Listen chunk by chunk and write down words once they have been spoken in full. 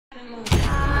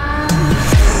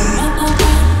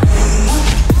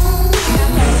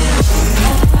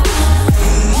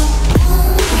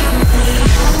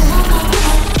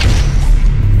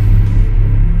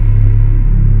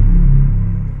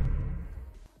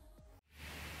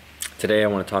Today I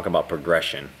want to talk about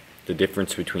progression, the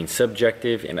difference between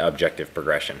subjective and objective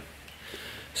progression.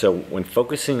 So when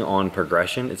focusing on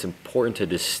progression, it's important to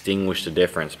distinguish the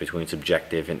difference between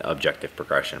subjective and objective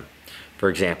progression. For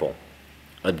example,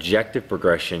 objective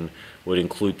progression would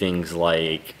include things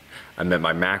like I met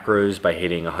my macros by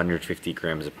hitting 150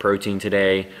 grams of protein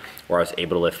today, or I was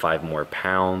able to lift 5 more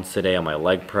pounds today on my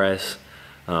leg press.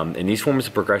 And these forms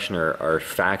of progression are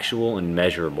factual and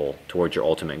measurable towards your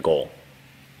ultimate goal.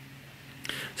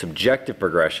 Subjective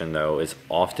progression, though, is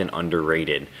often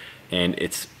underrated, and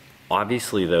it's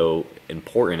obviously, though,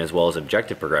 important as well as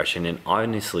objective progression, and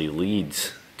honestly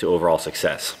leads to overall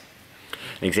success.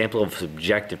 An example of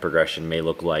subjective progression may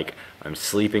look like I'm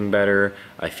sleeping better,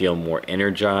 I feel more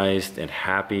energized and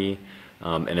happy,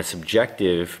 and a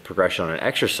subjective progression on an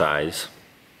exercise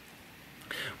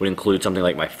would include something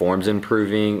like my form's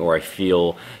improving, or I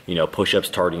feel, push-ups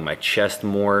targeting my chest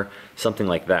more, something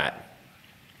like that.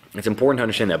 It's important to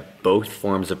understand that both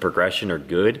forms of progression are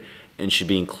good and should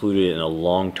be included in a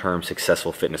long-term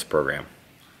successful fitness program.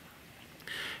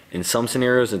 In some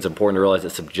scenarios, it's important to realize that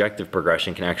subjective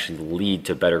progression can actually lead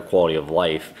to better quality of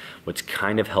life, which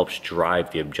kind of helps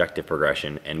drive the objective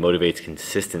progression and motivates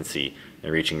consistency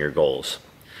in reaching your goals.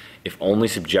 If only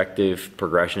subjective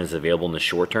progression is available in the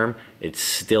short term, it's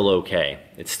still okay.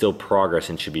 It's still progress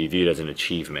and should be viewed as an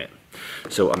achievement.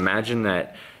 So imagine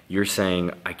that you're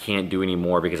saying, I can't do any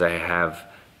more because I have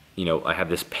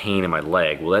this pain in my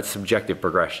leg. Well, that's subjective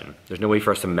progression. There's no way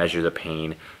for us to measure the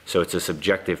pain, so it's a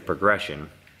subjective progression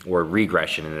or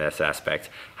regression in this aspect.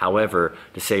 However,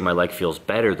 to say my leg feels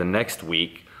better the next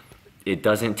week, it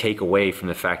doesn't take away from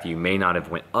the fact that you may not have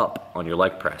went up on your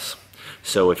leg press.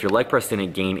 So if your leg press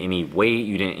didn't gain any weight,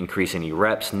 you didn't increase any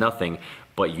reps, nothing,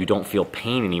 but you don't feel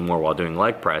pain anymore while doing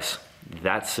leg press,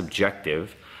 that's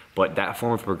subjective. But that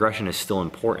form of progression is still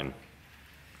important.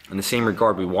 In the same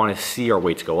regard, we want to see our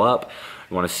weights go up,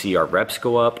 we want to see our reps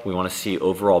go up, we want to see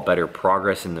overall better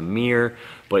progress in the mirror,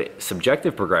 but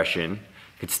subjective progression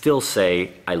could still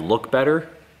say, I look better,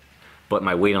 but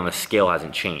my weight on the scale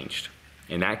hasn't changed.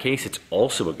 In that case, it's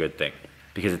also a good thing,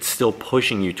 because it's still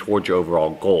pushing you towards your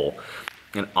overall goal.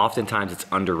 And oftentimes it's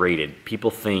underrated.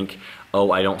 People think,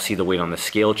 oh, I don't see the weight on the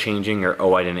scale changing, or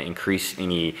oh, I didn't increase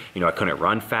any, I couldn't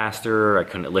run faster, I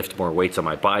couldn't lift more weights on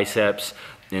my biceps,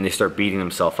 and they start beating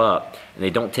themselves up, and they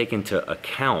don't take into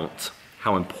account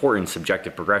how important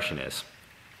subjective progression is.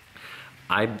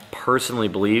 I personally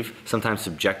believe sometimes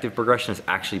subjective progression is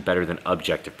actually better than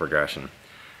objective progression.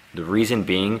 The reason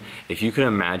being, if you can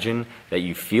imagine that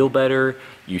you feel better,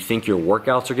 you think your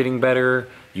workouts are getting better,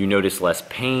 you notice less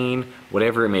pain,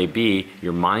 whatever it may be,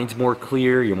 your mind's more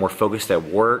clear, you're more focused at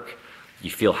work, you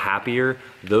feel happier,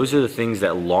 those are the things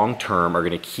that long term are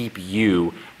going to keep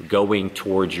you going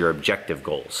towards your objective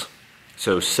goals.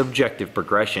 So subjective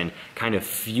progression kind of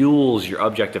fuels your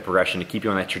objective progression to keep you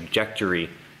on that trajectory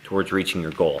towards reaching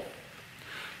your goal.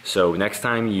 So next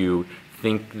time you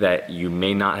think that you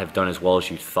may not have done as well as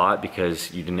you thought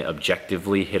because you didn't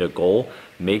objectively hit a goal,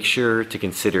 make sure to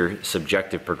consider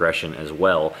subjective progression as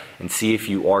well and see if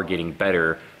you are getting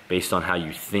better based on how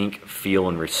you think, feel,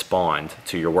 and respond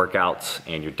to your workouts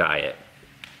and your diet.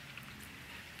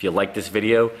 If you like this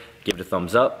video, give it a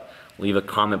thumbs up, leave a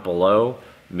comment below,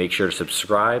 make sure to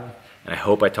subscribe, and I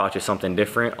hope I taught you something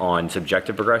different on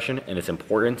subjective progression and its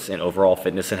importance in overall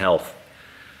fitness and health.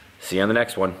 See you on the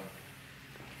next one.